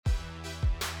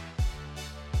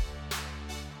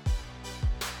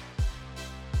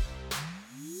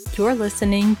You're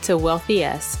listening to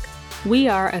Wealthy-esque. We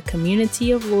are a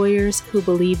community of lawyers who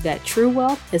believe that true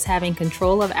wealth is having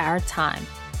control of our time.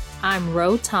 I'm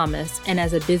Ro Thomas, and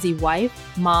as a busy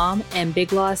wife, mom, and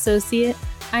big law associate,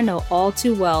 I know all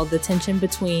too well the tension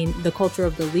between the culture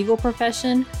of the legal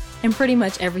profession and pretty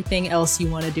much everything else you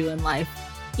want to do in life.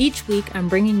 Each week, I'm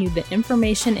bringing you the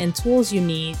information and tools you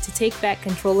need to take back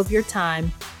control of your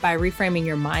time by reframing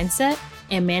your mindset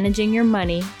and managing your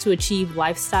money to achieve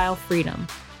lifestyle freedom.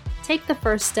 Take the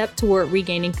first step toward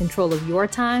regaining control of your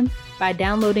time by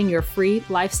downloading your free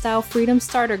Lifestyle Freedom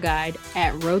Starter Guide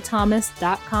at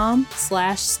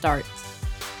rothomas.com/start.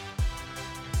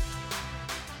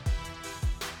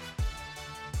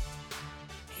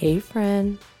 Hey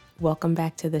friend, welcome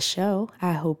back to the show.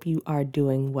 I hope you are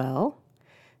doing well.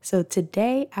 So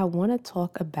today I want to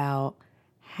talk about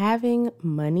having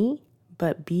money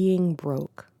but being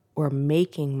broke, or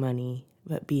making money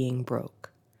but being broke.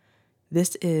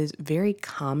 This is very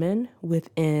common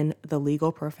within the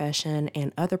legal profession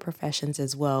and other professions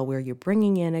as well, where you're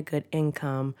bringing in a good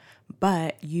income,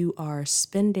 but you are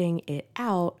spending it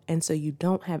out, and so you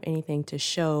don't have anything to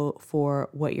show for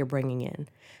what you're bringing in.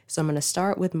 So I'm going to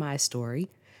start with my story.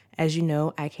 As you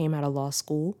know, I came out of law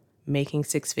school making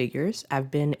six figures. I've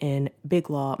been in big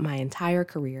law my entire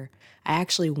career. I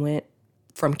actually went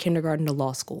from kindergarten to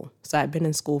law school. So I've been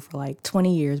in school for like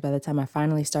 20 years by the time I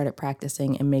finally started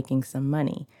practicing and making some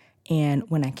money. And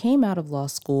when I came out of law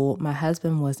school, my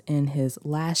husband was in his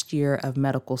last year of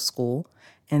medical school.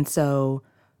 And so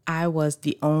I was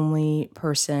the only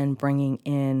person bringing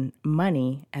in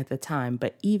money at the time.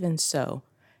 But even so,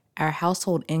 our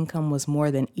household income was more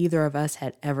than either of us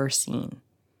had ever seen.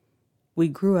 We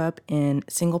grew up in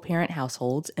single-parent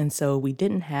households, and so we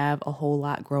didn't have a whole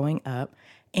lot growing up.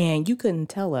 And you couldn't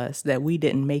tell us that we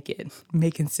didn't make it,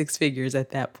 making six figures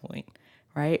at that point,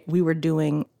 right? We were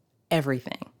doing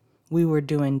everything. We were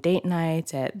doing date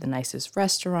nights at the nicest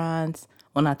restaurants.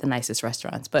 Well, not the nicest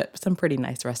restaurants, but some pretty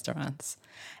nice restaurants.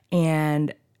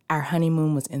 And our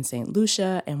honeymoon was in St.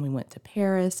 Lucia, and we went to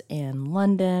Paris and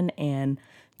London and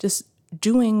just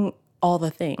doing all the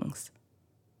things.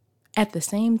 At the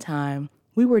same time,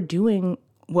 we were doing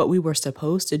what we were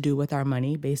supposed to do with our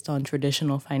money based on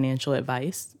traditional financial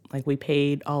advice. Like, we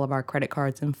paid all of our credit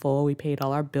cards in full. We paid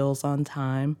all our bills on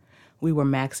time. We were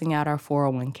maxing out our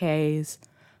 401ks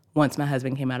once my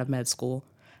husband came out of med school.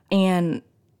 And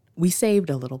we saved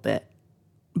a little bit.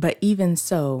 But even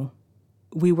so,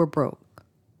 we were broke.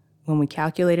 When we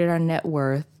calculated our net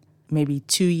worth, maybe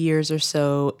 2 years or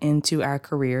so into our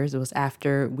careers, it was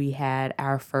after we had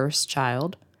our first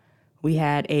child, we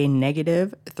had a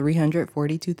negative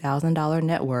 $342,000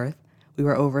 net worth. We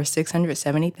were over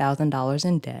 $670,000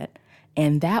 in debt.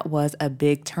 And that was a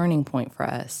big turning point for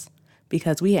us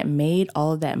because we had made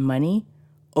all of that money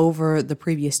over the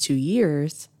previous 2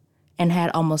 years and had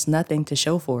almost nothing to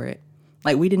show for it.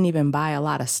 Like, we didn't even buy a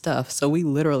lot of stuff, so we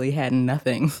literally had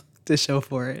nothing to show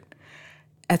for it.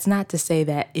 That's not to say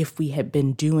that if we had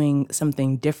been doing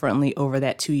something differently over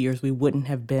that 2 years, we wouldn't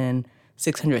have been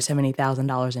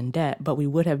 $670,000 in debt, but we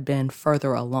would have been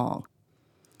further along.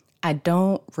 I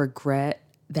don't regret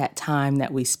that time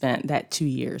that we spent, that 2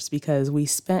 years, because we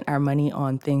spent our money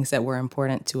on things that were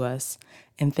important to us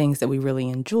and things that we really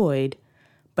enjoyed.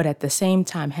 But at the same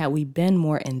time, had we been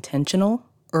more intentional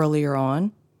earlier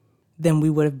on, then we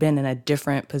would have been in a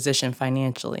different position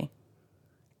financially.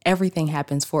 Everything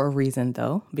happens for a reason,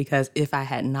 though, because if I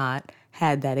had not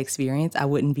had that experience, I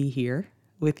wouldn't be here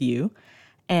with you.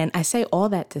 And I say all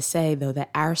that to say, though, that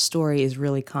our story is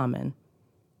really common.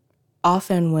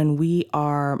 Often when we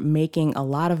are making a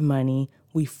lot of money,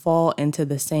 we fall into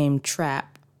the same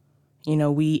trap. You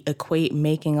know, we equate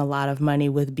making a lot of money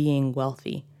with being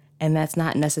wealthy, and that's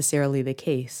not necessarily the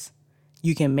case.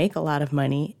 You can make a lot of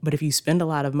money, but if you spend a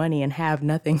lot of money and have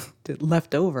nothing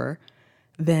left over,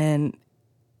 then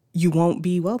you won't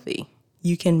be wealthy.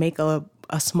 You can make a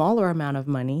smaller amount of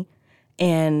money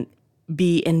and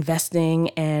be investing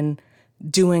and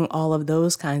doing all of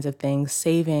those kinds of things,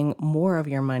 saving more of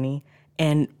your money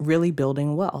and really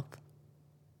building wealth.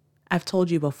 I've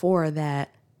told you before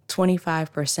that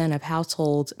 25% of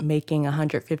households making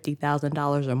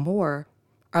 $150,000 or more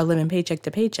are living paycheck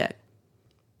to paycheck.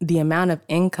 The amount of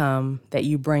income that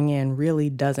you bring in really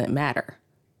doesn't matter,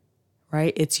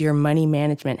 right? It's your money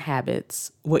management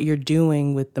habits, what you're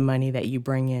doing with the money that you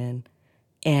bring in,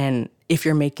 and if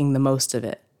you're making the most of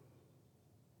it.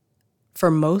 For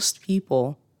most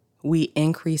people, we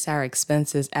increase our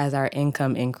expenses as our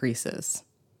income increases.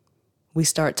 We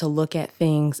start to look at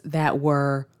things that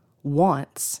were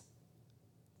wants,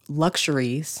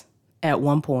 luxuries at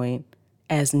one point,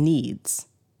 as needs.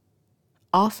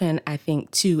 Often, I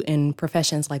think, too, in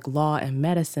professions like law and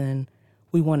medicine,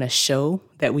 we want to show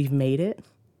that we've made it,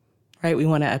 right? We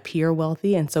want to appear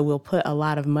wealthy, and so we'll put a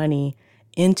lot of money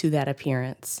into that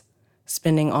appearance,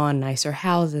 spending on nicer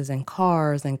houses and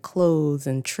cars and clothes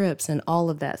and trips and all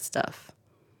of that stuff.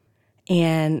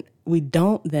 And we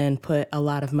don't then put a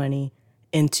lot of money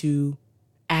into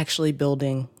actually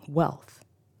building wealth.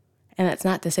 And that's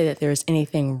not to say that there's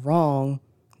anything wrong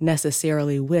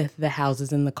necessarily with the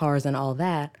houses and the cars and all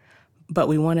that, but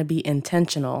we want to be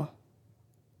intentional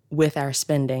with our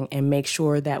spending and make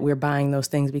sure that we're buying those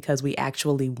things because we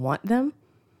actually want them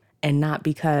and not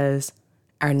because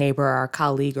our neighbor or our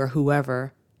colleague or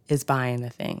whoever is buying the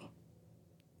thing.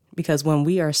 Because when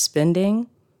we are spending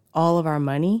all of our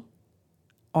money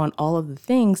on all of the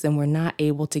things, then we're not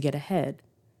able to get ahead.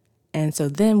 And so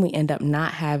then we end up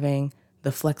not having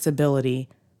the flexibility,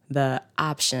 the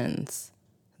options,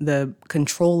 the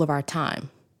control of our time.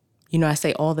 You know, I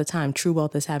say all the time, true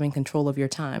wealth is having control of your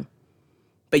time.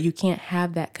 But you can't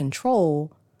have that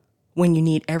control when you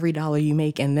need every dollar you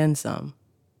make and then some.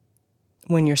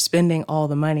 When you're spending all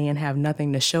the money and have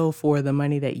nothing to show for the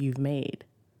money that you've made.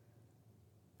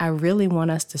 I really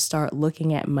want us to start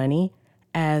looking at money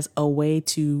as a way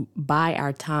to buy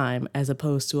our time as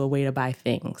opposed to a way to buy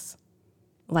things.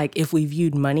 Like if we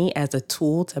viewed money as a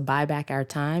tool to buy back our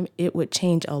time, it would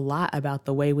change a lot about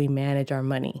the way we manage our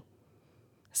money.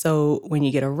 So when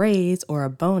you get a raise or a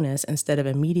bonus, instead of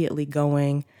immediately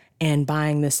going and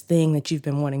buying this thing that you've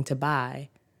been wanting to buy,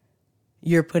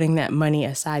 you're putting that money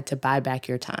aside to buy back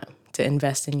your time, to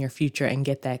invest in your future and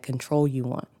get that control you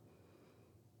want.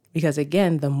 Because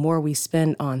again, the more we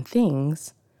spend on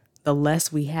things, the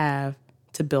less we have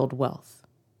to build wealth.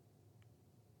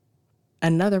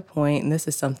 Another point, and this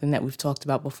is something that we've talked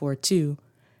about before too,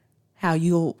 how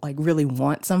you'll really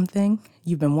want something.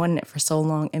 You've been wanting it for so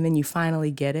long and then you finally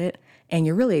get it and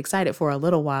you're really excited for a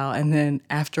little while. And then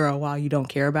after a while, you don't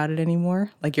care about it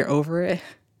anymore. Like you're over it.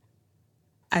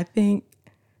 I think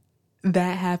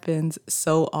that happens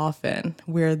so often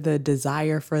where the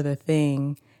desire for the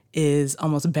thing is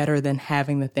almost better than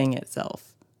having the thing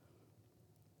itself.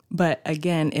 But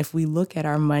again, if we look at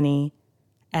our money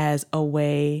as a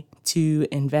way to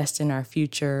invest in our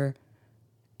future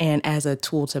and as a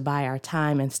tool to buy our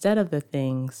time instead of the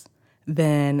things,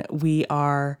 then we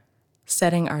are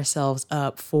setting ourselves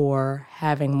up for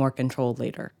having more control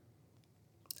later.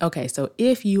 Okay, so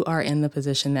if you are in the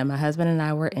position that my husband and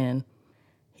I were in,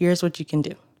 here's what you can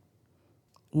do.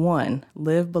 1,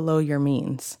 live below your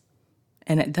means.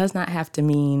 And it does not have to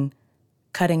mean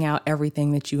cutting out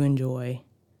everything that you enjoy,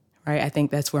 right? I think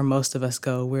that's where most of us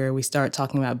go, where we start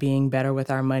talking about being better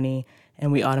with our money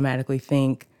and we automatically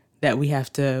think that we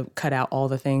have to cut out all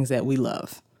the things that we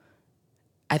love.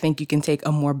 I think you can take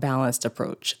a more balanced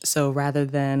approach. So rather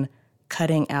than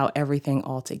cutting out everything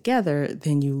altogether,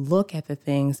 then you look at the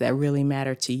things that really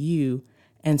matter to you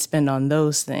and spend on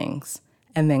those things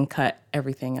and then cut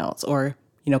everything else or,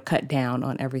 cut down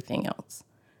on everything else.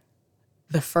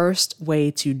 The first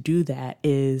way to do that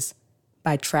is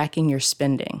by tracking your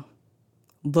spending,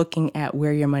 looking at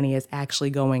where your money is actually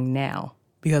going now,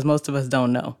 because most of us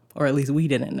don't know, or at least we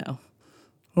didn't know.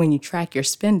 When you track your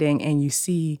spending and you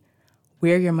see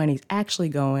where your money's actually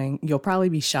going, you'll probably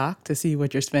be shocked to see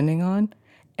what you're spending on,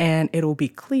 and it'll be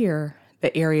clear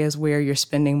the areas where you're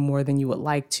spending more than you would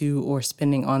like to or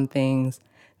spending on things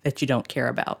that you don't care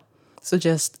about. So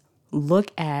just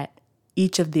look at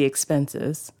each of the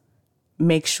expenses,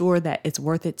 make sure that it's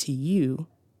worth it to you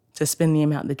to spend the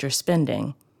amount that you're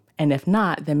spending, and if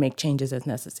not, then make changes as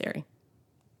necessary.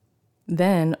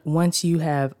 Then once you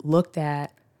have looked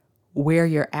at where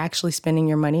you're actually spending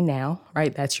your money now,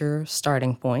 right? That's your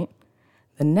starting point.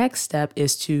 The next step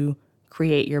is to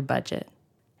create your budget.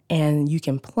 And you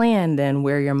can plan then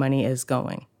where your money is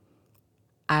going.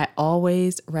 I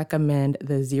always recommend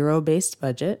the zero-based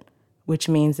budget, which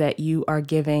means that you are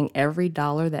giving every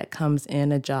dollar that comes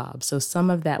in a job. So some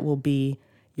of that will be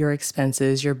your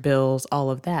expenses, your bills, all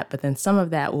of that. But then some of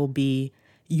that will be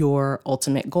your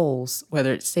ultimate goals,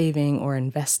 whether it's saving or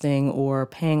investing or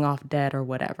paying off debt or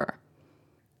whatever.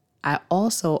 I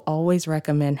also always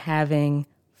recommend having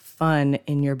fun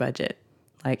in your budget,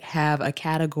 like have a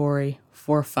category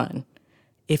for fun.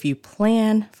 If you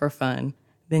plan for fun,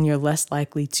 then you're less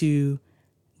likely to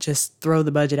just throw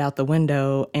the budget out the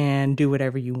window and do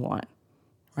whatever you want,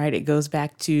 right? It goes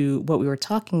back to what we were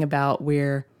talking about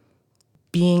where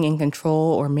being in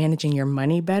control or managing your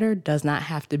money better does not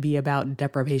have to be about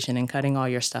deprivation and cutting all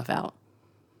your stuff out.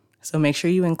 So make sure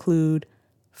you include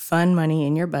fun money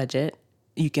in your budget.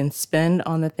 You can spend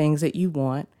on the things that you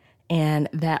want, and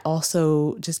that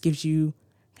also just gives you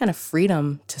kind of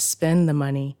freedom to spend the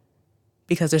money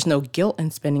because there's no guilt in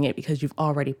spending it because you've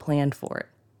already planned for it.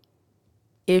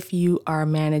 If you are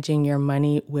managing your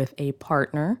money with a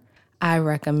partner, I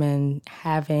recommend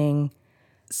having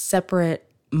separate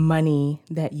money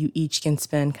that you each can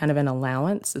spend, kind of an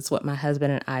allowance. It's what my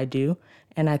husband and I do.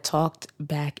 And I talked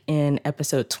back in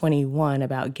episode 21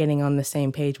 about getting on the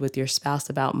same page with your spouse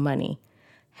about money.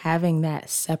 Having that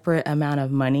separate amount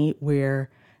of money where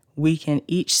we can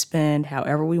each spend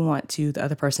however we want to. The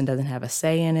other person doesn't have a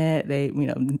say in it.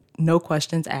 No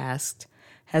questions asked,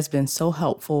 has been so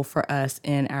helpful for us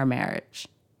in our marriage.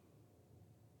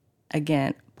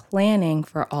 Again, planning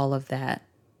for all of that,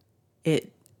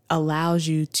 it allows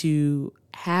you to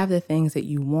have the things that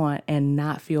you want and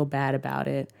not feel bad about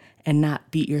it and not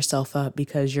beat yourself up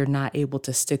because you're not able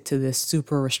to stick to this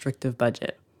super restrictive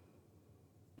budget.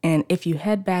 And if you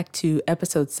head back to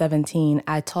episode 17,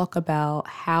 I talk about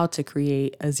how to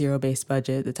create a zero-based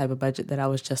budget, the type of budget that I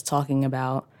was just talking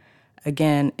about.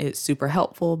 Again, it's super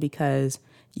helpful because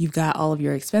you've got all of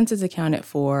your expenses accounted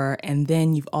for, and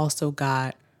then you've also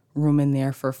got room in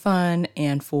there for fun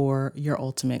and for your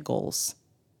ultimate goals.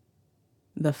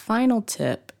 The final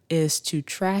tip is to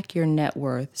track your net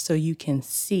worth so you can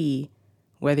see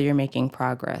whether you're making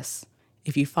progress.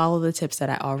 If you follow the tips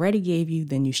that I already gave you,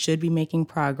 then you should be making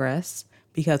progress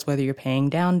because whether you're paying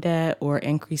down debt or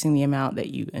increasing the amount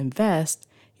that you invest,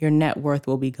 your net worth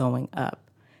will be going up.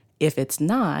 If it's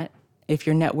not, if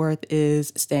your net worth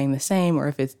is staying the same or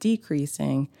if it's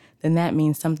decreasing, then that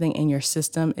means something in your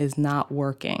system is not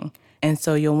working. And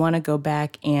so you'll want to go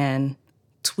back and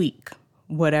tweak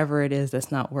whatever it is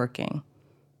that's not working.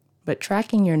 But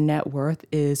tracking your net worth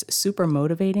is super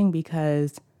motivating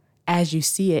because as you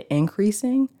see it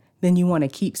increasing, then you want to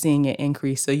keep seeing it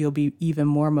increase so you'll be even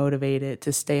more motivated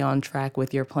to stay on track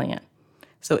with your plan.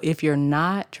 So if you're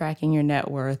not tracking your net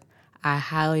worth, I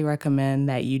highly recommend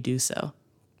that you do so.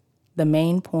 The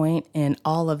main point in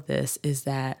all of this is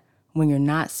that when you're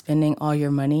not spending all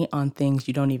your money on things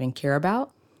you don't even care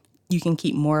about, you can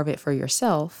keep more of it for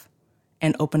yourself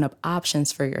and open up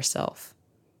options for yourself,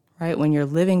 right? When you're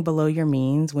living below your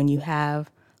means, when you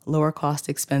have lower cost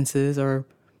expenses or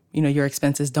your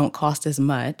expenses don't cost as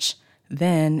much,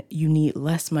 then you need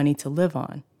less money to live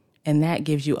on. And that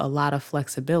gives you a lot of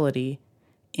flexibility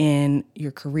in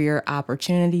your career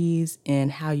opportunities, in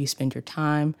how you spend your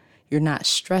time. You're not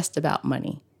stressed about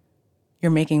money. You're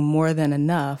making more than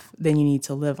enough than you need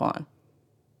to live on.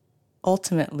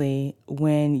 Ultimately,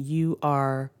 when you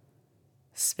are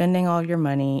spending all of your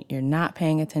money, you're not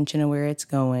paying attention to where it's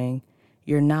going,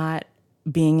 you're not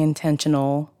being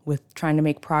intentional with trying to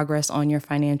make progress on your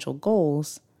financial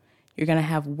goals, you're going to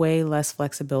have way less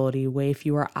flexibility, way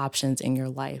fewer options in your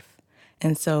life.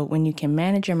 And so when you can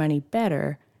manage your money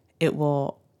better, it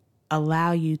will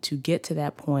allow you to get to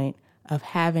that point of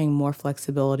having more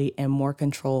flexibility and more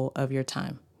control of your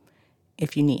time.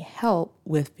 If you need help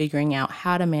with figuring out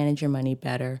how to manage your money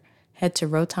better, head to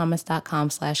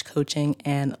rothomas.com/coaching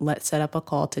and let's set up a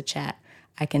call to chat.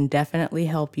 I can definitely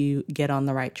help you get on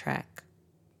the right track.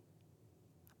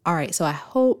 All right, so I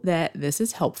hope that this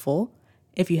is helpful.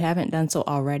 If you haven't done so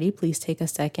already, please take a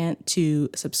second to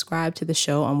subscribe to the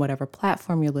show on whatever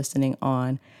platform you're listening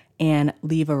on and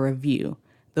leave a review.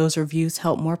 Those reviews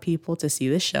help more people to see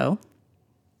the show.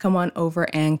 Come on over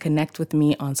and connect with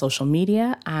me on social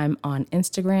media. I'm on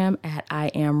Instagram at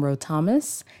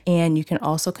 @IamRoThomas, and you can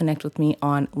also connect with me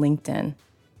on LinkedIn.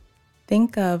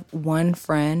 Think of one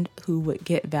friend who would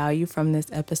get value from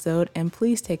this episode, and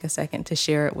please take a second to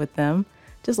share it with them.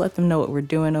 Just let them know what we're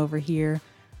doing over here.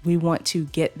 We want to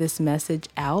get this message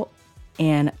out,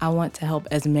 and I want to help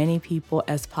as many people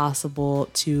as possible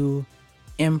to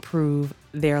improve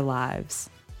their lives.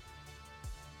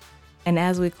 And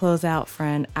as we close out,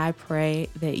 friend, I pray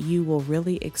that you will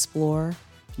really explore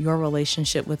your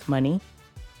relationship with money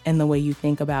and the way you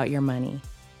think about your money.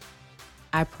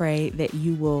 I pray that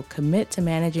you will commit to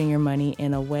managing your money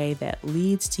in a way that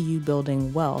leads to you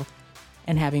building wealth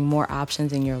and having more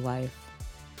options in your life.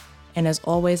 And as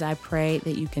always, I pray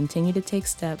that you continue to take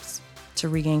steps to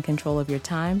regain control of your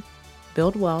time,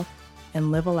 build wealth,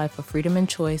 and live a life of freedom and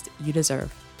choice you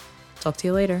deserve. Talk to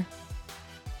you later.